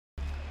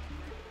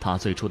他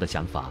最初的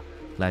想法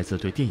来自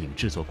对电影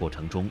制作过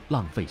程中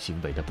浪费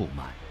行为的不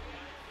满。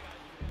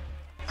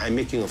I'm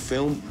making a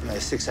film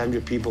like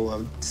 600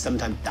 people,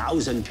 sometimes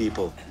 1,000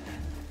 people.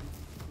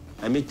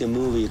 I make the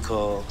movie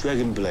called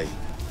Dragon Blade.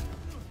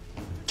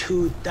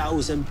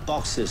 2,000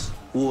 boxes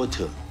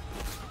water,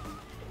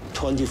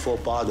 24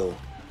 bottle,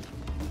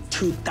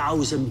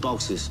 2,000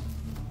 boxes,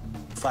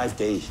 5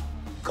 days,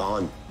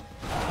 gone.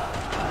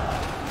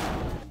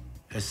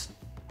 It's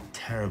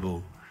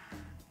terrible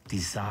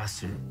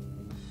disaster.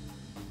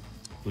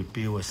 We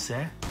build a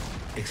set,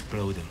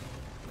 exploding.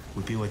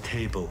 We build a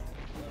table,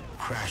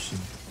 crashing.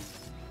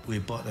 We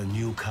bought a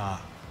new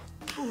car,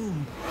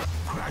 boom,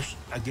 crash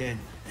again.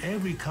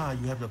 Every car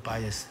you have to buy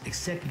is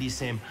exactly the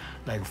same,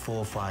 like 4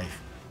 or 5.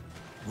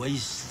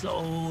 Waste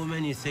so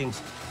many things.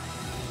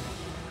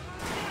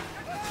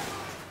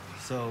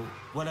 So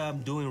what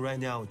I'm doing right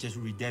now, just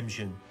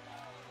redemption.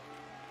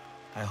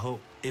 I hope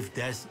if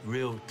that's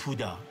real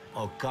Buddha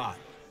or God,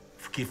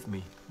 forgive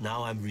me.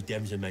 Now I'm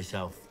redemption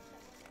myself.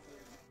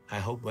 I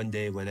hope one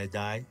day when I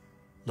die,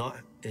 not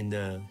in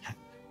the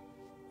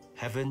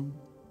heaven,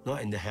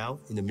 not in the hell,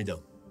 in the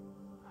middle.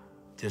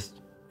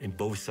 Just in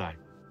both sides.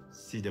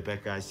 See the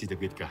bad guy, see the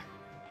good guy.